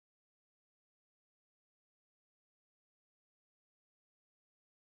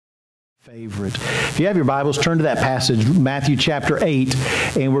Favorite. If you have your Bibles, turn to that passage, Matthew chapter 8,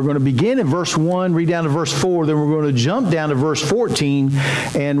 and we're going to begin in verse 1, read down to verse 4, then we're going to jump down to verse 14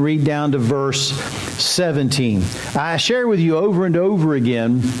 and read down to verse 17. I share with you over and over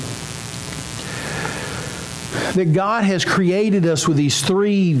again that God has created us with these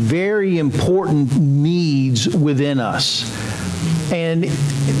three very important needs within us. And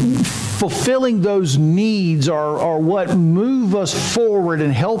fulfilling those needs are what move us forward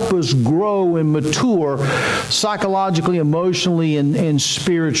and help us grow and mature psychologically, emotionally, and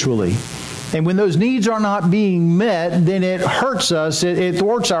spiritually. And when those needs are not being met, then it hurts us, it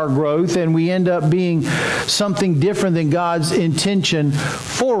thwarts our growth, and we end up being something different than God's intention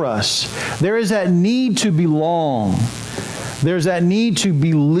for us. There is that need to belong. There's that need to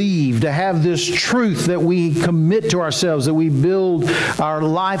believe, to have this truth that we commit to ourselves, that we build our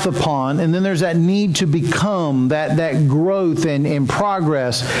life upon. And then there's that need to become, that growth and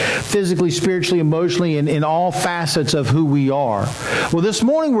progress, physically, spiritually, emotionally, in all facets of who we are. Well, this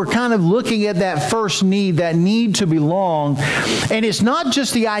morning we're kind of looking at that first need, that need to belong. And it's not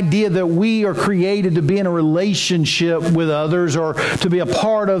just the idea that we are created to be in a relationship with others or to be a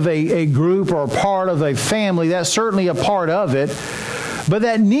part of a group or a part of a family. That's certainly a part of it. But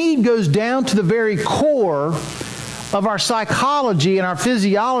that need goes down to the very core of our psychology and our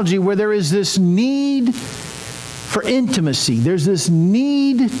physiology, where there is this need for intimacy. There's this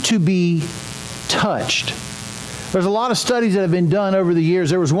need to be touched. There's a lot of studies that have been done over the years.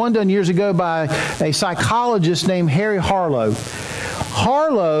 There was one done years ago by a psychologist named Harry Harlow.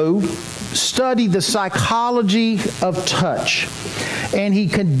 Harlow studied the psychology of touch. And he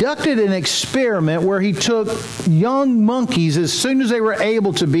conducted an experiment where he took young monkeys, as soon as they were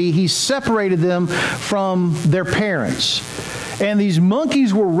able to be, he separated them from their parents. And these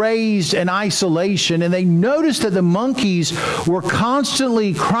monkeys were raised in isolation, and they noticed that the monkeys were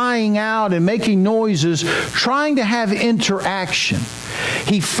constantly crying out and making noises, trying to have interaction.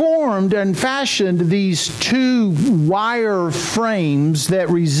 He formed and fashioned these two wire frames that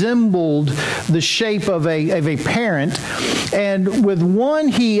resembled the shape of a parent. And with one,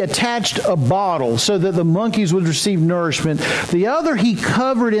 he attached a bottle so that the monkeys would receive nourishment. The other, he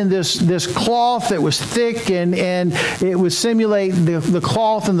covered in this cloth that was thick, and it would simulate the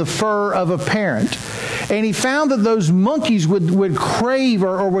cloth and the fur of a parent. And he found that those monkeys would crave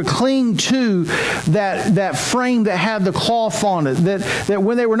or would cling to that frame that had the cloth on it. That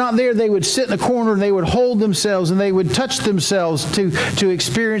when they were not there, they would sit in the corner and they would hold themselves and they would touch themselves to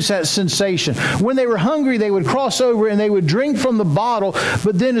experience that sensation. When they were hungry, they would cross over and they would drink from the bottle.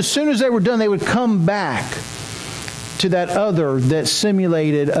 But then as soon as they were done, they would come back to that other that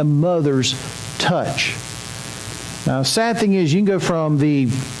simulated a mother's touch. Now, the sad thing is, you can go from the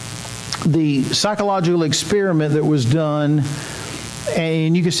psychological experiment that was done,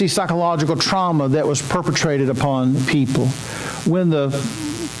 and you can see psychological trauma that was perpetrated upon people. When the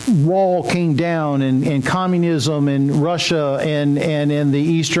wall came down and communism in Russia and in the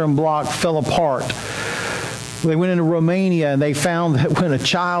Eastern Bloc fell apart, they went into Romania and they found that when a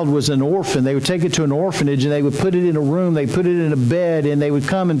child was an orphan, they would take it to an orphanage and they would put it in a room, they put it in a bed, and they would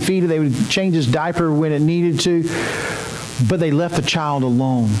come and feed it, they would change his diaper when it needed to, but they left the child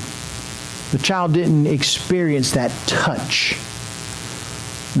alone. The child didn't experience that touch.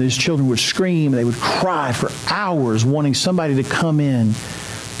 These children would scream, they would cry for hours wanting somebody to come in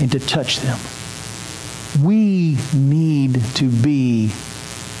and to touch them. We need to be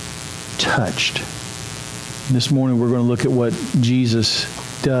touched. This morning we're going to look at what Jesus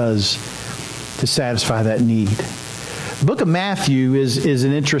does to satisfy that need. The book of Matthew is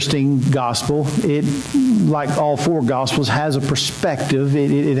an interesting gospel. It, like all four gospels, has a perspective.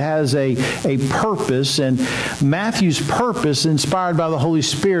 It has a purpose. And Matthew's purpose, inspired by the Holy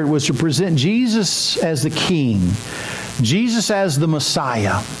Spirit, was to present Jesus as the King, Jesus as the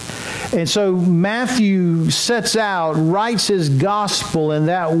Messiah. And so Matthew writes his gospel in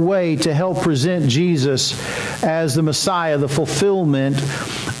that way to help present Jesus as the Messiah, the fulfillment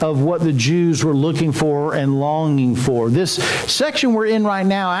of what the Jews were looking for and longing for. This section we're in right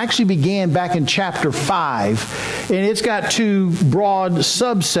now actually began back in chapter 5, and it's got two broad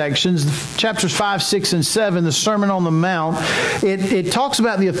subsections, chapters 5, 6, and 7, the Sermon on the Mount. It talks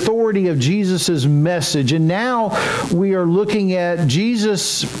about the authority of Jesus' message, and now we are looking at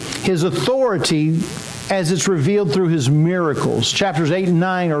Jesus, his authority as it's revealed through his miracles. Chapters 8 and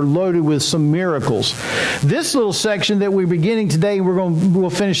 9 are loaded with some miracles. This little section that we're beginning today, we'll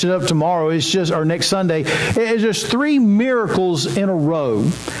finish it up tomorrow, or next Sunday, is just 3 miracles in a row.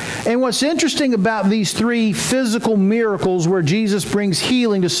 And what's interesting about these 3 physical miracles where Jesus brings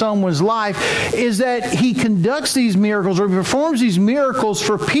healing to someone's life is that he conducts these miracles, or performs these miracles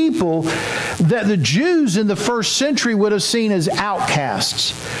for people that the Jews in the first century would have seen as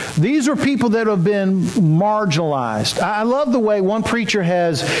outcasts. These are people that have been marginalized. I love the way one preacher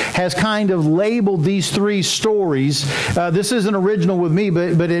has kind of labeled these 3 stories. This isn't original with me,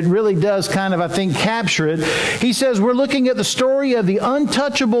 but it really does kind of, I think, capture it. He says, we're looking at the story of the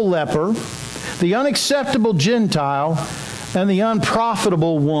untouchable leper, the unacceptable Gentile, and the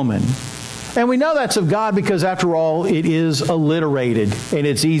unprofitable woman. And we know that's of God because, after all, it is alliterated, and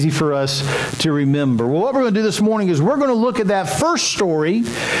it's easy for us to remember. Well, what we're going to do this morning is we're going to look at that first story,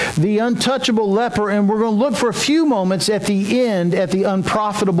 the untouchable leper, and we're going to look for a few moments at the end at the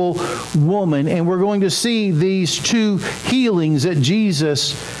unprofitable woman, and we're going to see these 2 healings that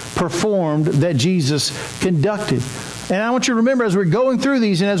Jesus performed, that Jesus conducted. And I want you to remember, as we're going through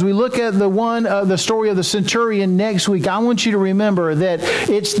these, and as we look at the story of the centurion next week, I want you to remember that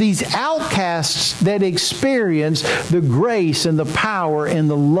it's these outcasts that experience the grace and the power and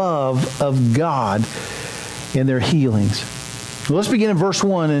the love of God in their healings. Well, let's begin in verse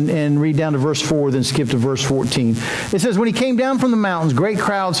 1 and read down to verse 4, then skip to verse 14. It says, when he came down from the mountains, great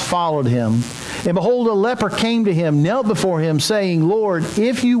crowds followed him. And behold, a leper came to him, knelt before him, saying, Lord,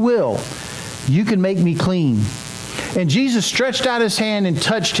 if you will, you can make me clean. And Jesus stretched out his hand and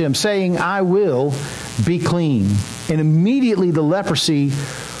touched him, saying, I will be clean. And immediately the leprosy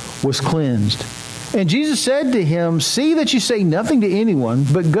was cleansed. And Jesus said to him, see that you say nothing to anyone,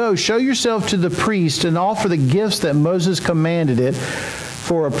 but go, show yourself to the priest and offer the gifts that Moses commanded it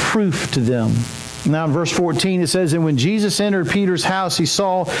for a proof to them. Now in verse 14 it says, and when Jesus entered Peter's house, he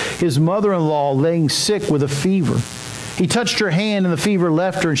saw his mother-in-law laying sick with a fever. He touched her hand, and the fever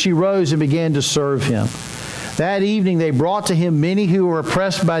left her, and she rose and began to serve him. That evening they brought to him many who were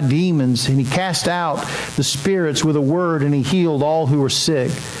oppressed by demons, and he cast out the spirits with a word, and he healed all who were sick.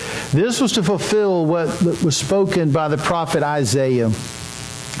 This was to fulfill what was spoken by the prophet Isaiah.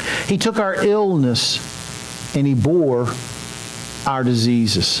 He took our illness, and he bore our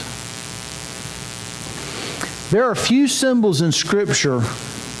diseases. There are few symbols in Scripture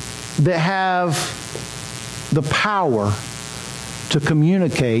that have the power to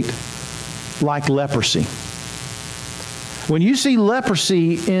communicate like leprosy. When you see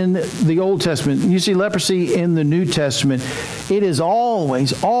leprosy in the Old Testament, you see leprosy in the New Testament, it is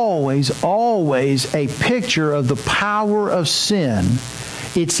always, always, always a picture of the power of sin,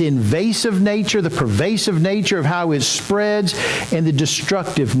 its invasive nature, the pervasive nature of how it spreads, and the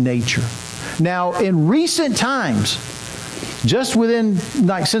destructive nature. Now, in recent times, just since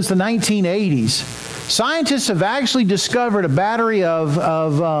the 1980s, scientists have actually discovered a battery of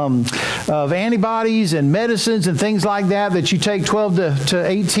antibodies and medicines and things like that you take 12 to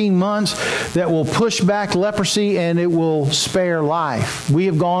 18 months that will push back leprosy, and it will spare life. We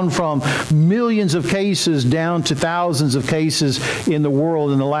have gone from millions of cases down to thousands of cases in the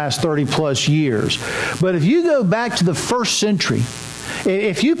world in the last 30 plus years. But if you go back to the first century,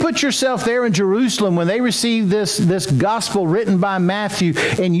 if you put yourself there in Jerusalem when they received this gospel written by Matthew,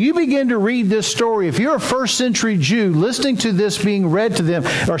 and you begin to read this story, if you're a first century Jew listening to this being read to them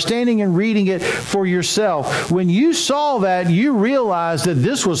or standing and reading it for yourself, when you saw that, you realized that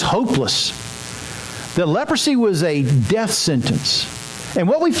this was hopeless. That leprosy was a death sentence. And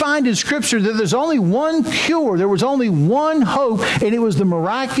what we find in Scripture, that there's only one cure, there was only one hope, and it was the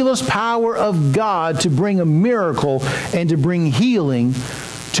miraculous power of God to bring a miracle and to bring healing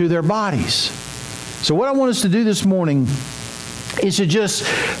to their bodies. So what I want us to do this morning is to just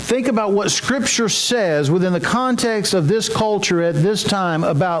think about what Scripture says within the context of this culture at this time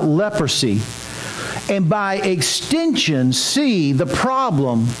about leprosy, and by extension see the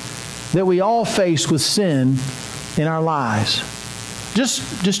problem that we all face with sin in our lives.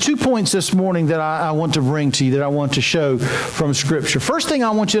 Just 2 points this morning that I want to bring to you, that I want to show from Scripture. First thing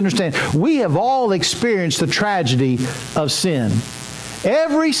I want you to understand, we have all experienced the tragedy of sin.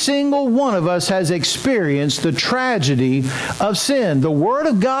 Every single one of us has experienced the tragedy of sin. The Word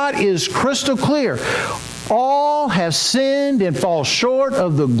of God is crystal clear. All have sinned and fall short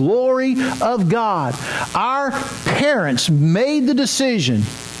of the glory of God. Our parents made the decision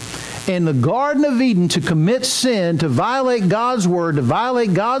in the Garden of Eden to commit sin, to violate God's word, to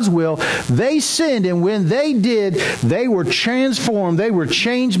violate God's will. They sinned, and when they did, they were transformed. They were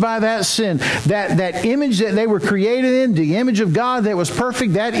changed by that sin. That image that they were created in, the image of God that was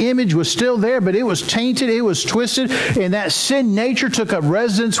perfect, that image was still there, but it was tainted, it was twisted, and that sin nature took up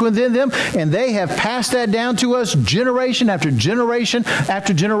residence within them, and they have passed that down to us generation after generation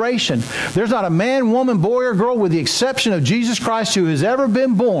after generation. There's not a man, woman, boy, or girl, with the exception of Jesus Christ, who has ever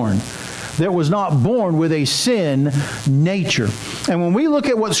been born that was not born with a sin nature. And when we look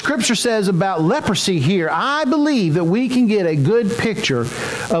at what Scripture says about leprosy here, I believe that we can get a good picture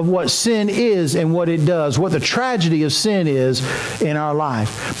of what sin is and what it does, what the tragedy of sin is in our life.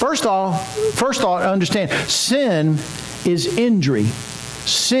 First thought, understand, sin is injury.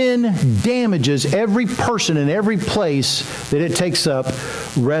 Sin damages every person and every place that it takes up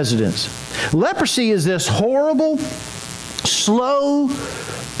residence. Leprosy is this horrible, slow,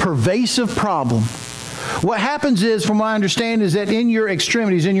 pervasive problem. What happens is, from what I understand, is that in your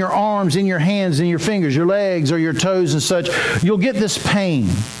extremities, in your arms, in your hands, in your fingers, your legs or your toes and such, you'll get this pain.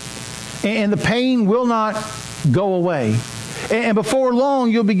 And the pain will not go away. And before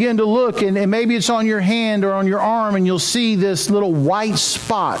long, you'll begin to look, and maybe it's on your hand or on your arm, and you'll see this little white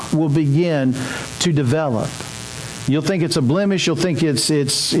spot will begin to develop. You'll think it's a blemish. You'll think it's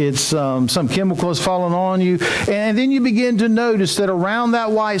some chemical has fallen on you. And then you begin to notice that around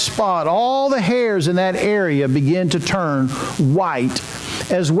that white spot, all the hairs in that area begin to turn white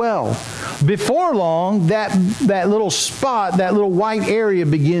as well. Before long, that little spot, that little white area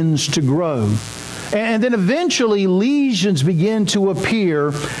begins to grow. And then eventually lesions begin to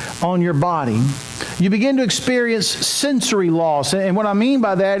appear on your body. You begin to experience sensory loss. And what I mean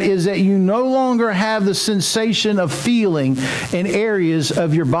by that is that you no longer have the sensation of feeling in areas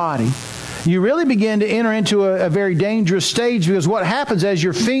of your body. You really begin to enter into a very dangerous stage, because what happens as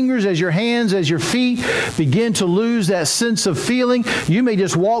your fingers, as your hands, as your feet begin to lose that sense of feeling, you may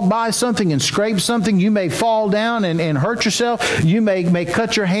just walk by something and scrape something. You may fall down and hurt yourself. You may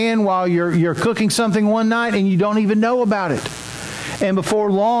cut your hand while you're cooking something one night and you don't even know about it. And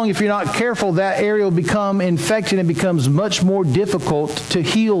before long, if you're not careful, that area will become infected and it becomes much more difficult to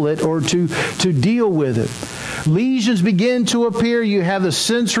heal it or to deal with it. Lesions begin to appear. You have the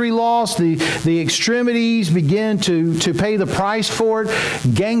sensory loss. The extremities begin to pay the price for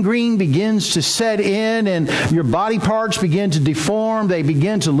it. Gangrene begins to set in, and your body parts begin to deform. They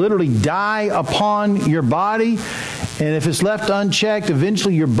begin to literally die upon your body. And if it's left unchecked,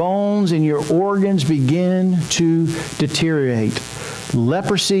 eventually your bones and your organs begin to deteriorate.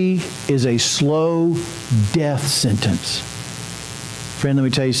 Leprosy is a slow death sentence. Friend, let me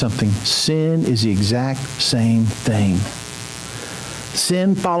tell you something. Sin is the exact same thing.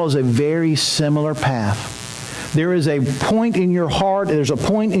 Sin follows a very similar path. There is a point in your heart, there's a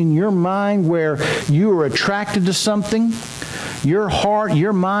point in your mind where you are attracted to something. Your heart,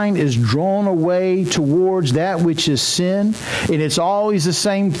 your mind is drawn away towards that which is sin. And it's always the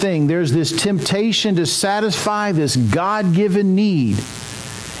same thing. There's this temptation to satisfy this God-given need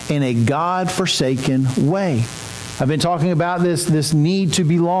in a God-forsaken way. I've been talking about this need to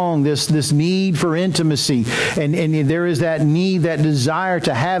belong, this need for intimacy. And there is that need, that desire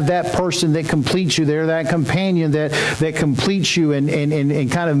to have that person that completes you. There, that companion that completes you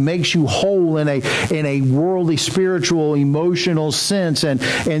and kind of makes you whole in a worldly, spiritual, emotional sense. And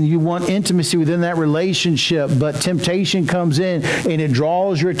you want intimacy within that relationship. But temptation comes in and it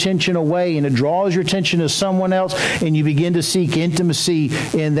draws your attention away, and it draws your attention to someone else, and you begin to seek intimacy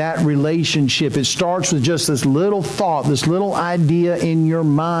in that relationship. It starts with just this little thought, this little idea in your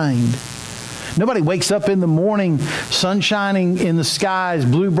mind. Nobody wakes up in the morning, sun shining in the skies,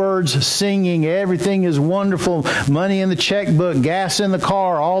 bluebirds singing, everything is wonderful, money in the checkbook, gas in the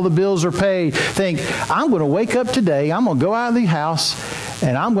car, all the bills are paid. Think, I'm going to wake up today, I'm going to go out of the house,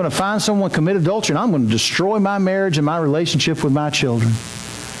 and I'm going to find someone commit adultery, and I'm going to destroy my marriage and my relationship with my children.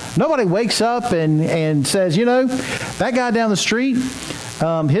 Nobody wakes up and says, you know, that guy down the street,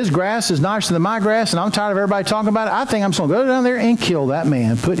 his grass is nicer than my grass, and I'm tired of everybody talking about it. I think I'm just going to go down there and kill that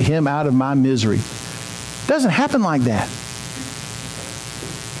man, put him out of my misery. It doesn't happen like that.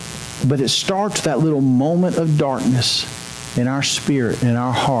 But it starts with that little moment of darkness in our spirit, in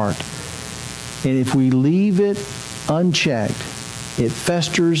our heart. And if we leave it unchecked, it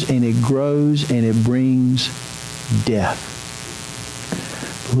festers and it grows and it brings death.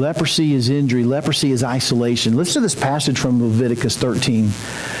 Leprosy is injury. Leprosy is isolation. Listen to this passage from Leviticus 13.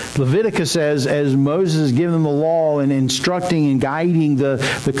 Leviticus, as Moses is giving them the law and instructing and guiding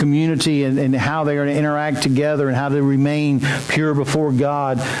the community and how they are to interact together and how to remain pure before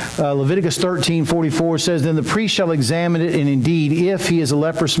God. Leviticus 13:44 says, "Then the priest shall examine it, and indeed, if he is a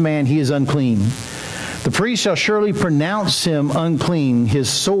leprous man, he is unclean. The priest shall surely pronounce him unclean. His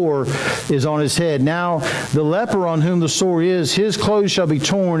sore is on his head. Now the leper on whom the sore is, his clothes shall be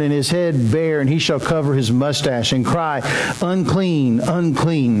torn and his head bare, and he shall cover his mustache and cry, unclean,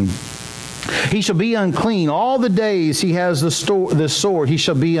 unclean. He shall be unclean. All the days he has this sore, he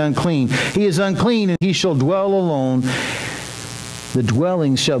shall be unclean. He is unclean, and he shall dwell alone. The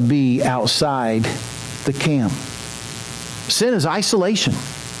dwelling shall be outside the camp." Sin is isolation.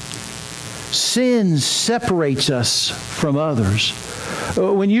 Sin separates us from others.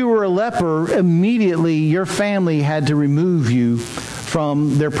 When you were a leper, immediately your family had to remove you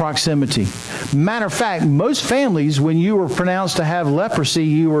from their proximity. Matter of fact, most families, when you were pronounced to have leprosy,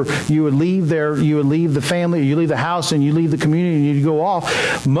 you would leave the family, you leave the house, and you leave the community, and you go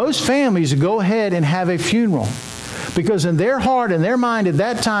off. Most families would go ahead and have a funeral, because in their heart and their mind at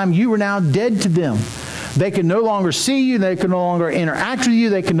that time, you were now dead to them. They could no longer see you. They could no longer interact with you.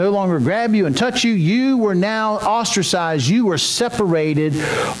 They could no longer grab you and touch you. You were now ostracized. You were separated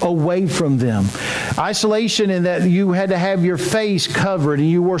away from them. Isolation in that you had to have your face covered and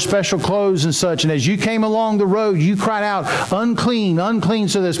you wore special clothes and such. And as you came along the road, you cried out, unclean, unclean.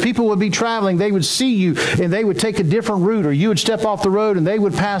 So that as people would be traveling, they would see you and they would take a different route, or you would step off the road and they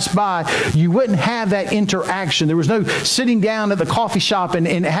would pass by. You wouldn't have that interaction. There was no sitting down at the coffee shop and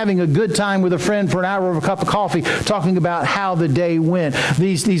having a good time with a friend for an hour over a cup of coffee talking about how the day went.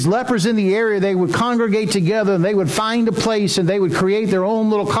 These lepers in the area, they would congregate together and they would find a place and they would create their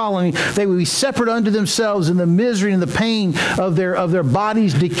own little colony. They would be separate unto themselves in the misery and the pain of their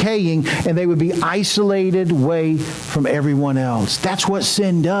bodies decaying, and they would be isolated away from everyone else. That's what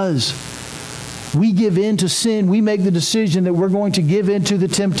sin does. We give in to sin. We make the decision that we're going to give in to the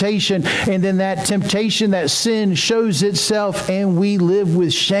temptation. And then that temptation, that sin shows itself, and we live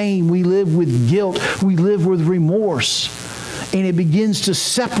with shame. We live with guilt. We live with remorse. And it begins to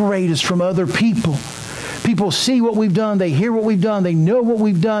separate us from other people. People see what we've done. They hear what we've done. They know what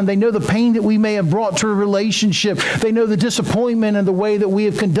we've done. They know the pain that we may have brought to a relationship. They know the disappointment and the way that we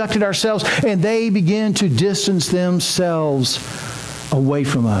have conducted ourselves. And they begin to distance themselves away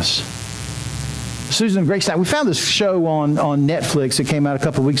from us. Susan and Grace and I, we found this show on Netflix that came out a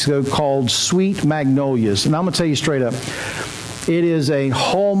couple of weeks ago called Sweet Magnolias. And I'm going to tell you straight up, it is a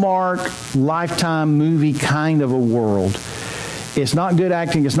Hallmark, Lifetime movie kind of a world. It's not good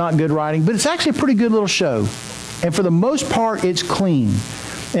acting, it's not good writing, but it's actually a pretty good little show. And for the most part, it's clean.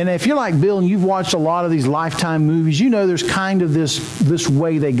 And if you're like Bill and you've watched a lot of these Lifetime movies, you know there's kind of this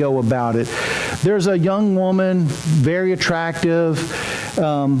way they go about it. There's a young woman, very attractive.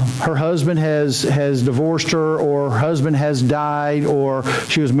 Her husband has divorced her, or her husband has died, or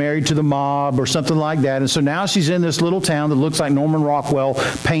she was married to the mob or something like that. And so now she's in this little town that looks like Norman Rockwell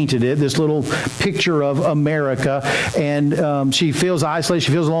painted it, this little picture of America. And she feels isolated.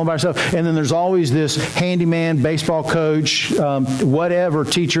 She feels alone by herself. And then there's always this handyman, baseball coach, whatever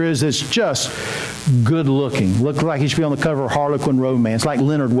teacher is that's just good looking. Looked like he should be on the cover of Harlequin Romance, like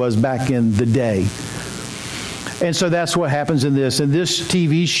Leonard was back in the day. And so that's what happens in this. In this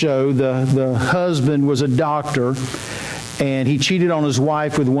TV show, the husband was a doctor, and he cheated on his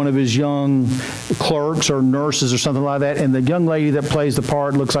wife with one of his young clerks or nurses or something like that. And the young lady that plays the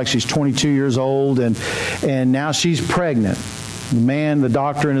part looks like she's 22 years old, and now she's pregnant. The man, the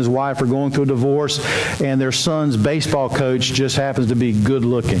doctor, and his wife are going through a divorce, and their son's baseball coach just happens to be good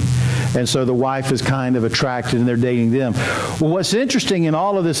looking. And so the wife is kind of attracted, and they're dating them. Well, what's interesting in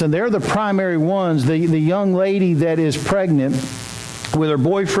all of this, and they're the primary ones, the young lady that is pregnant with her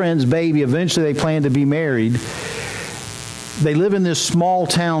boyfriend's baby, eventually they plan to be married. They live in this small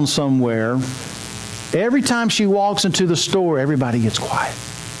town somewhere. Every time she walks into the store, everybody gets quiet.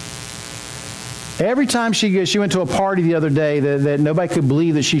 Every time she went to a party the other day that nobody could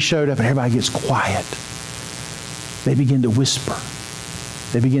believe that she showed up, and everybody gets quiet. They begin to whisper.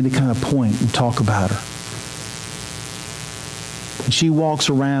 They begin to kind of point and talk about her. And she walks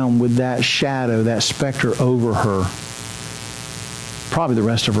around with that shadow, that specter over her, probably the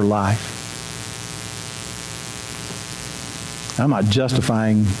rest of her life. I'm not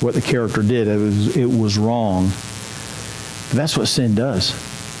justifying what the character did. It was wrong. But that's what sin does.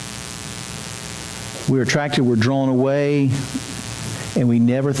 We're attracted, we're drawn away, and we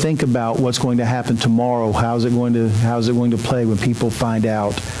never think about what's going to happen tomorrow. How's it going to play when people find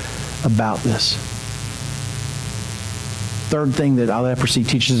out about this? Third thing that leprosy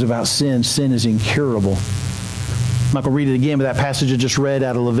teaches about sin is incurable. I'm not going to read it again, but that passage I just read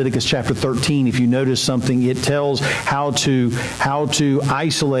out of Leviticus chapter 13, if you notice something, it tells how to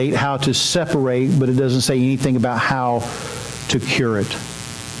isolate, how to separate, but it doesn't say anything about how to cure it.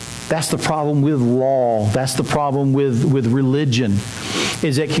 That's the problem with law. That's the problem with religion,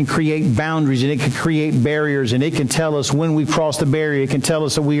 is it can create boundaries and it can create barriers, and it can tell us when we've crossed the barrier. It can tell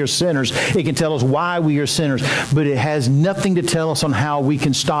us that we are sinners. It can tell us why we are sinners, but it has nothing to tell us on how we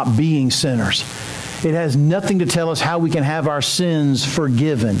can stop being sinners. It has nothing to tell us how we can have our sins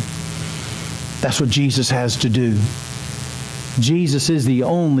forgiven. That's what Jesus has to do. Jesus is the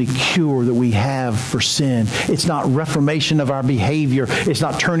only cure that we have for sin. It's not reformation of our behavior. It's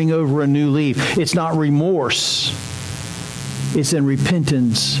not turning over a new leaf. It's not remorse. It's in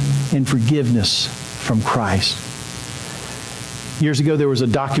repentance and forgiveness from Christ. Years ago, there was a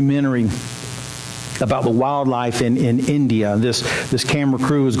documentary about the wildlife in India. This camera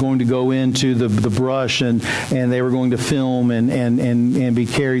crew was going to go into the brush, and they were going to film and be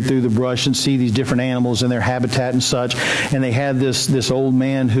carried through the brush and see these different animals and their habitat and such. And they had this old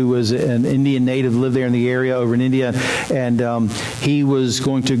man who was an Indian native, lived there in the area over in India, and he was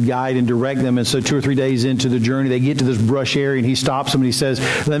going to guide and direct them. And so 2 or 3 days into the journey, they get to this brush area, and he stops them and he says,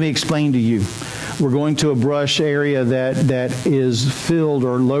 "Let me explain to you. We're going to a brush area that is filled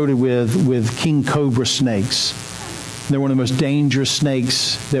or loaded with king cobra snakes. They're one of the most dangerous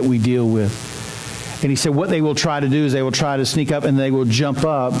snakes that we deal with." And he said what they will try to do is they will try to sneak up and they will jump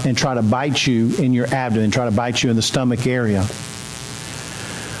up and try to bite you in your abdomen, try to bite you in the stomach area.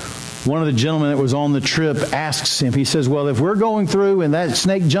 One of the gentlemen that was on the trip asks him, he says, "Well, if we're going through and that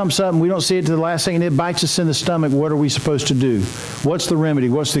snake jumps up and we don't see it to the last second, it bites us in the stomach, what are we supposed to do? What's the remedy?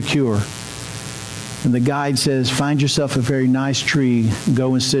 What's the cure?" And the guide says, "Find yourself a very nice tree,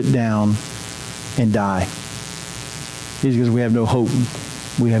 go and sit down and die." He says, "We have no hope.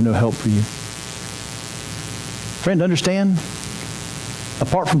 We have no help for you." Friend, understand,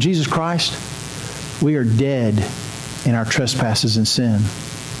 apart from Jesus Christ, we are dead in our trespasses and sin.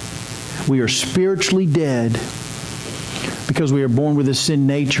 We are spiritually dead because we are born with a sin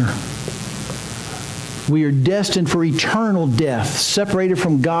nature. We are destined for eternal death, separated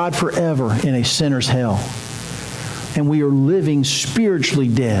from God forever in a sinner's hell. And we are living spiritually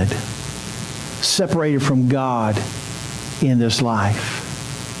dead, separated from God in this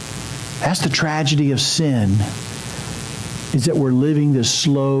life. That's the tragedy of sin, is that we're living this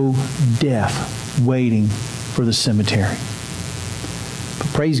slow death, waiting for the cemetery. But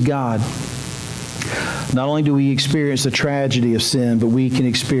praise God, not only do we experience the tragedy of sin, but we can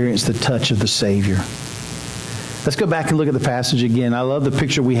experience the touch of the Savior. Let's go back and look at the passage again. I love the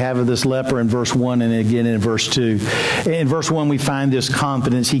picture we have of this leper in verse 1 and again in verse 2. In verse 1, we find this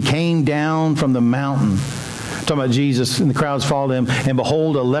confidence. He came down from the mountain. Talking about Jesus, and the crowds followed him, and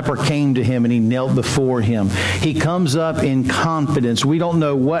behold, a leper came to him, and he knelt before him. He comes up in confidence. We don't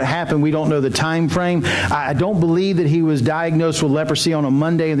know what happened. We don't know the time frame. I don't believe that he was diagnosed with leprosy on a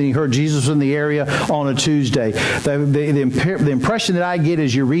Monday, and then he heard Jesus was in the area on a Tuesday. The impression that I get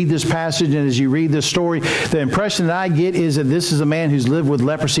as you read this passage and as you read this story, the impression that I get is that this is a man who's lived with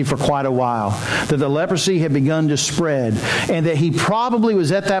leprosy for quite a while, that the leprosy had begun to spread, and that he probably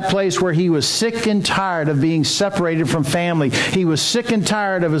was at that place where he was sick and tired of being separated from family. He was sick and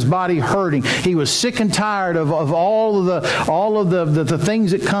tired of his body hurting. He was sick and tired of all of the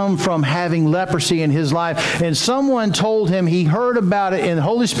things that come from having leprosy in his life. And someone told him, he heard about it, and the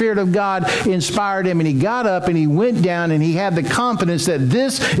Holy Spirit of God inspired him, and he got up and he went down and he had the confidence that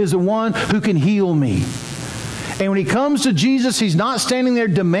this is the one who can heal me. And when he comes to Jesus, he's not standing there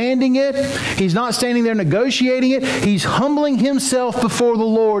demanding it. He's not standing there negotiating it. He's humbling himself before the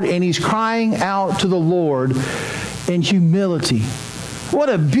Lord, and he's crying out to the Lord in humility. What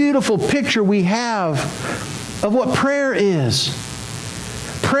a beautiful picture we have of what prayer is.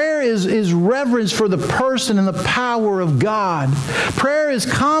 Prayer is reverence for the person and the power of God. Prayer is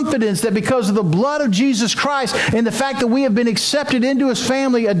confidence that because of the blood of Jesus Christ and the fact that we have been accepted into His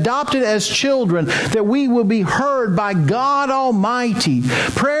family, adopted as children, that we will be heard by God Almighty.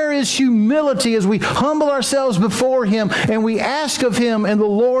 Prayer is humility as we humble ourselves before Him and we ask of Him, and the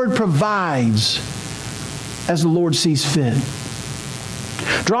Lord provides as the Lord sees fit.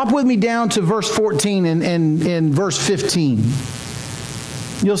 Drop with me down to verse 14 and verse 15.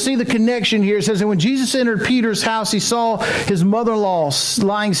 You'll see the connection here. It says, "And when Jesus entered Peter's house, he saw his mother-in-law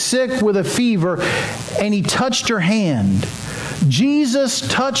lying sick with a fever, and he touched her hand." Jesus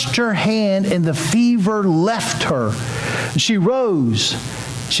touched her hand, and the fever left her. She rose.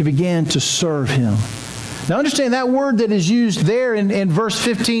 She began to serve him. Now understand that word that is used there in verse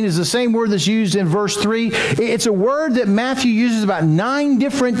 15 is the same word that's used in verse 3. It's a word that Matthew uses about 9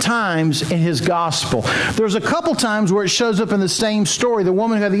 different times in his gospel. There's a couple times where it shows up in the same story. The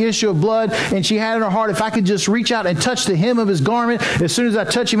woman who had the issue of blood, and she had in her heart, if I could just reach out and touch the hem of his garment, as soon as I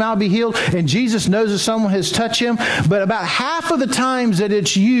touch him, I'll be healed. And Jesus knows that someone has touched him. But about half of the times that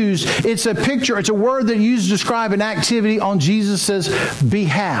it's used, it's a picture, it's a word that used to describe an activity on Jesus'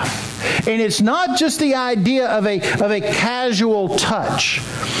 behalf. And it's not just the idea of a casual touch.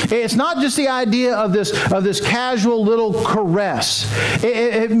 It's not just the idea of this casual little caress.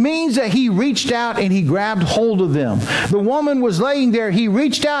 It means that he reached out and he grabbed hold of them. The woman was laying there. He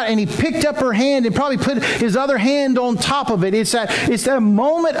reached out and he picked up her hand and probably put his other hand on top of it. It's that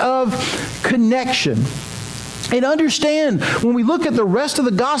moment of connection. And understand, when we look at the rest of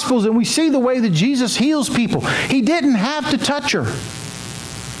the Gospels and we see the way that Jesus heals people, he didn't have to touch her.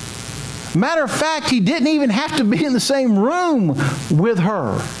 Matter of fact, he didn't even have to be in the same room with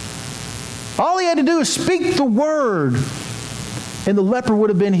her. All he had to do is speak the word, and the leper would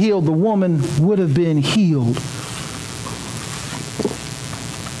have been healed. The woman would have been healed.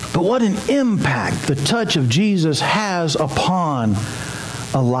 But what an impact the touch of Jesus has upon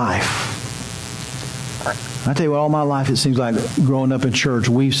a life. I tell you what, all my life it seems like growing up in church,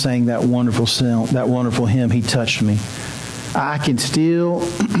 we've sang that wonderful hymn, He Touched Me. I can still,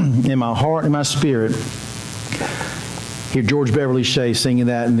 in my heart and my spirit, hear George Beverly Shea singing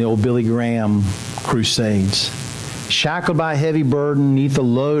that in the old Billy Graham crusades. Shackled by a heavy burden, neath the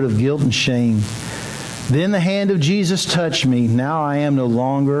load of guilt and shame. Then the hand of Jesus touched me. Now I am no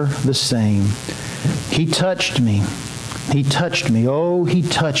longer the same. He touched me. He touched me. Oh, he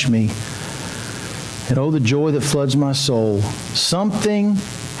touched me. And oh, the joy that floods my soul. Something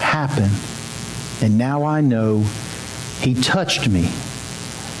happened. And now I know he touched me.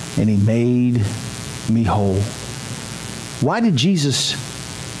 And he made me whole. Why did he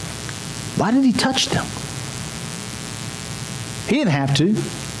touch them? He didn't have to.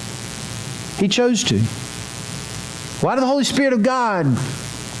 He chose to. Why did the Holy Spirit of God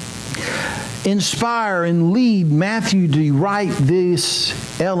inspire and lead Matthew to write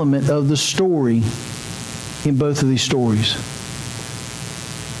this element of the story in both of these stories?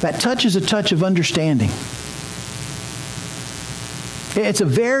 That touch is a touch of understanding. It's a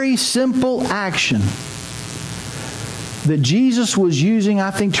very simple action that Jesus was using,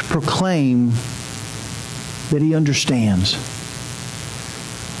 I think, to proclaim that he understands.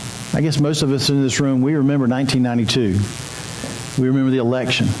 I guess most of us in this room, we remember 1992. We remember the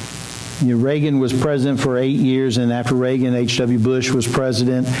election. Reagan was president for 8 years, and after Reagan, H.W. Bush was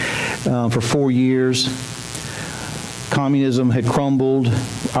president for 4 years. Communism had crumbled.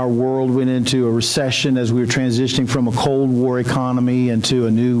 Our world went into a recession as we were transitioning from a Cold War economy into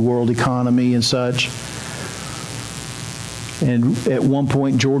a new world economy and such. And at one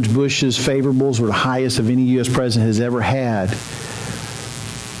point, George Bush's favorables were the highest of any U.S. president has ever had.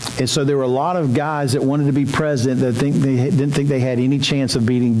 And so there were a lot of guys that wanted to be president that didn't think they had any chance of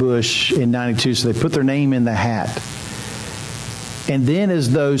beating Bush in 92, so they put their name in the hat. And then,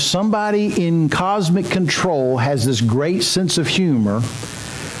 as though somebody in cosmic control has this great sense of humor,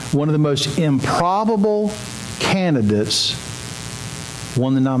 one of the most improbable candidates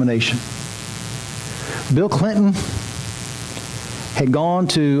won the nomination. Bill Clinton had gone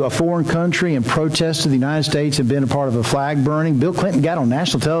to a foreign country and protested the United States and been a part of a flag burning. Bill Clinton got on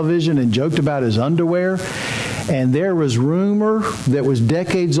national television and joked about his underwear. And there was rumor that was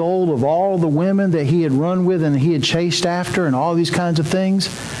decades old of all the women that he had run with and he had chased after and all these kinds of things.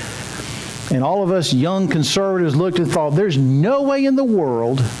 And all of us young conservatives looked and thought, there's no way in the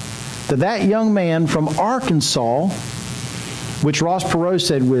world that young man from Arkansas, which Ross Perot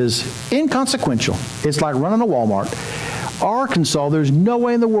said was inconsequential. It's like running a Walmart. Arkansas, there's no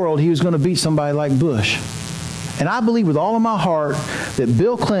way in the world he was going to beat somebody like Bush. And I believe with all of my heart that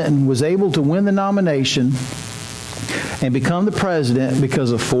Bill Clinton was able to win the nomination and become the president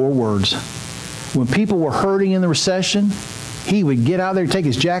because of 4 words. When people were hurting in the recession, he would get out there, take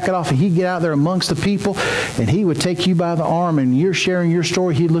his jacket off, and he'd get out there amongst the people, and he would take you by the arm, and you're sharing your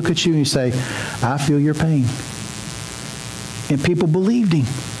story. He'd look at you and he'd say, I feel your pain. And people believed him.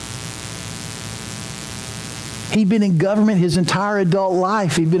 He'd been in government his entire adult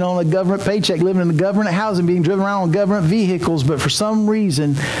life. He'd been on a government paycheck, living in the government housing, being driven around on government vehicles. But for some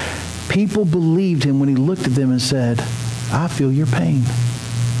reason, people believed him when he looked at them and said, I feel your pain.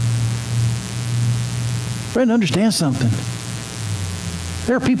 Friend, understand something.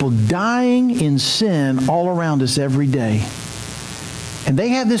 There are people dying in sin all around us every day. And they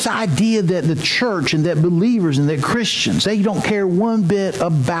have this idea that the church and that believers and that Christians, they don't care one bit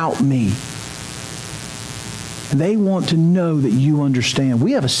about me. And they want to know that you understand.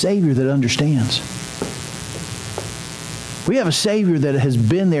 We have a Savior that understands. We have a Savior that has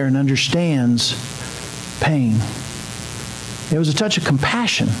been there and understands pain. It was a touch of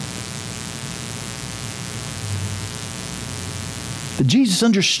compassion. That Jesus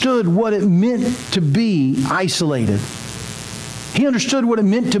understood what it meant to be isolated. He understood what it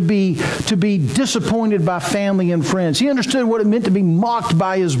meant to be disappointed by family and friends. He understood what it meant to be mocked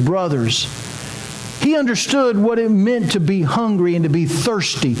by his brothers. He understood what it meant to be hungry and to be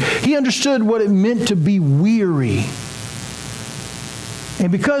thirsty. He understood what it meant to be weary.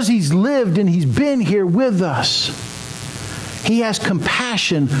 And because he's lived and he's been here with us, he has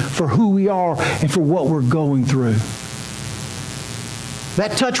compassion for who we are and for what we're going through.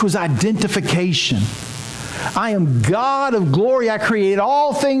 That touch was identification. I am God of glory. I created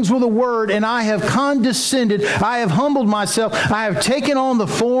all things with a word, and I have condescended. I have humbled myself. I have taken on the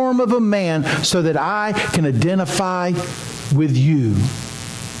form of a man so that I can identify with you.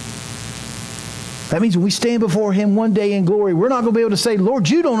 That means when we stand before him one day in glory, we're not going to be able to say, Lord,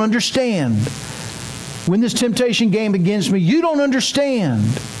 you don't understand. When this temptation came against me, you don't understand.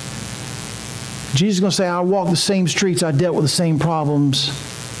 Jesus is going to say, I walked the same streets. I dealt with the same problems.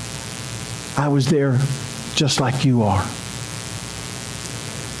 I was there just like you are.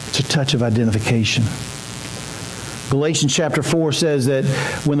 It's a touch of identification. Galatians chapter 4 says that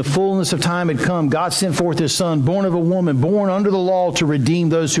when the fullness of time had come, God sent forth his Son, born of a woman, born under the law, to redeem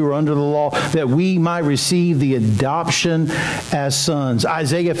those who are under the law, that we might receive the adoption as sons.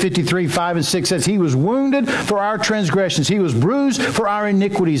 Isaiah 53, 5 and 6 says, he was wounded for our transgressions. He was bruised for our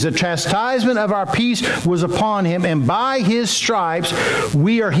iniquities. The chastisement of our peace was upon him, and by his stripes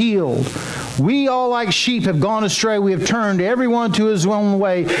we are healed. We all like sheep have gone astray. We have turned everyone to his own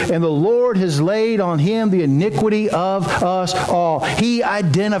way, and the Lord has laid on him the iniquity of us all. He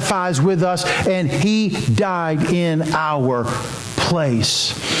identifies with us, and he died in our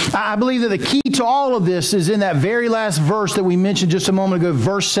place. I believe that the key to all of this is in that very last verse that we mentioned just a moment ago,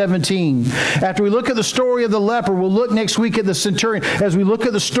 verse 17. After we look at the story of the leper, we'll look next week at the centurion. As we look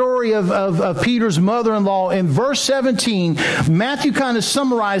at the story of Peter's mother-in-law, in verse 17, Matthew kind of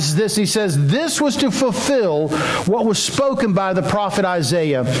summarizes this. He says, this was to fulfill what was spoken by the prophet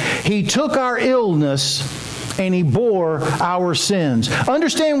Isaiah. He took our illness and he bore our sins.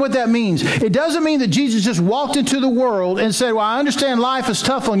 Understand what that means. It doesn't mean that Jesus just walked into the world and said, well, I understand life is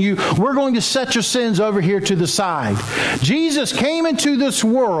tough on you. We're going to set your sins over here to the side. Jesus came into this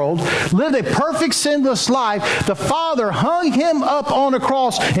world, lived a perfect sinless life. The Father hung him up on a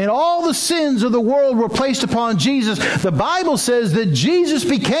cross, and all the sins of the world were placed upon Jesus. The Bible says that Jesus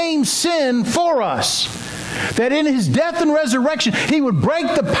became sin for us. That in his death and resurrection, he would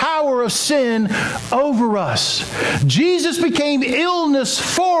break the power of sin over us. Jesus became illness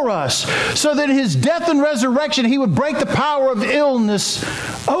for us, so that in his death and resurrection, he would break the power of illness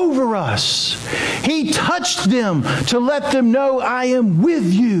over us. He touched them to let them know, I am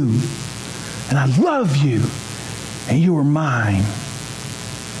with you, and I love you, and you are mine.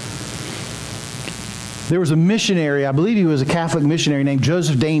 There was a missionary, I believe he was a Catholic missionary named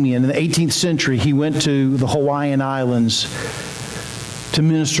Joseph Damien. In the 18th century, he went to the Hawaiian Islands to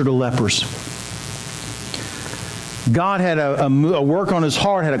minister to lepers. God had a work on his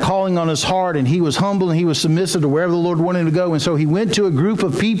heart, had a calling on his heart, and he was humble and he was submissive to wherever the Lord wanted him to go. And so he went to a group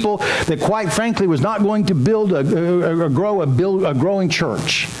of people that, quite frankly, was not going to build a growing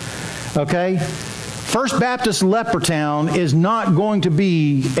church. Okay? First Baptist Leper Town is not going to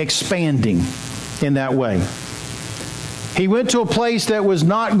be expanding in that way. He went to a place that was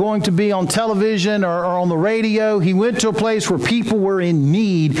not going to be on television or on the radio. He went to a place where people were in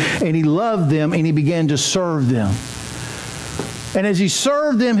need, and he loved them, and he began to serve them. And as he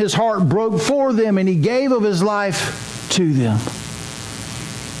served them, his heart broke for them, and he gave of his life to them.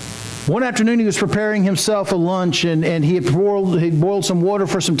 One afternoon, he was preparing himself a lunch, and he had boiled some water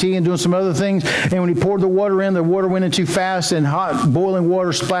for some tea and doing some other things. And when he poured the water in, the water went in too fast, and hot boiling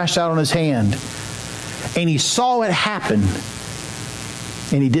water splashed out on his hand. And he saw it happen,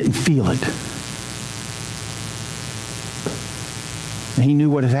 and he didn't feel it. And he knew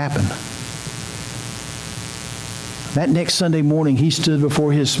what had happened. That next Sunday morning, he stood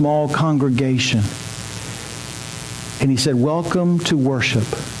before his small congregation, and he said, welcome to worship,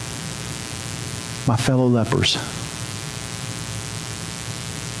 my fellow lepers.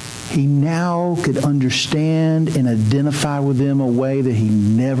 He now could understand and identify with them a way that he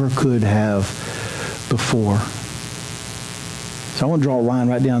never could have before. So I want to draw a line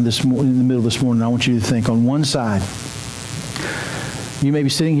right down in the middle this morning. I want you to think on one side. You may be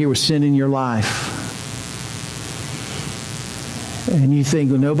sitting here with sin in your life, and you think,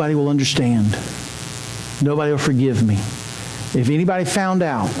 well, nobody will understand. nobody will forgive me. If anybody found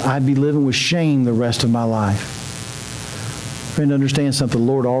out, I'd be living with shame the rest of my life. Friend, understand something.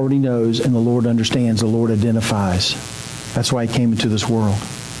 The Lord already knows, and the Lord understands. The Lord identifies. That's why He came into this world.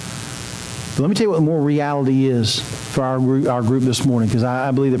 But let me tell you what more reality is for our group this morning, because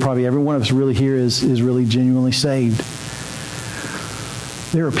I believe that probably every one of us really here is really genuinely saved.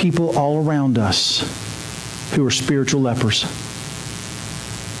 There are people all around us who are spiritual lepers.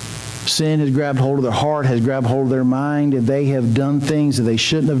 Sin has grabbed hold of their heart, has grabbed hold of their mind, and they have done things that they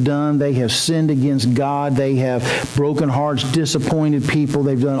shouldn't have done. They have sinned against God. They have broken hearts, disappointed people.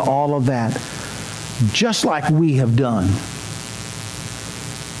 They've done all of that, just like we have done.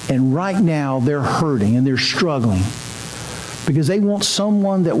 And right now, they're hurting and they're struggling because they want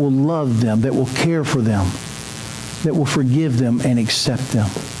someone that will love them, that will care for them, that will forgive them and accept them.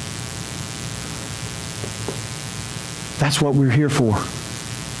 That's what we're here for.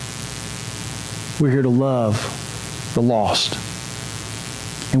 We're here to love the lost.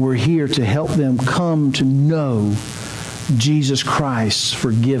 And we're here to help them come to know Jesus Christ's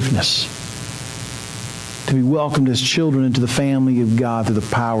forgiveness, to be welcomed as children into the family of God through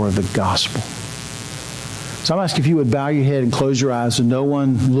the power of the gospel. So I'm asking if you would bow your head and close your eyes, so no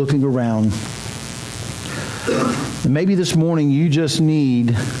one looking around. And maybe this morning you just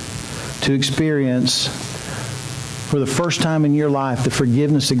need to experience for the first time in your life the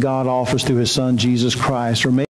forgiveness that God offers through His Son, Jesus Christ. Or maybe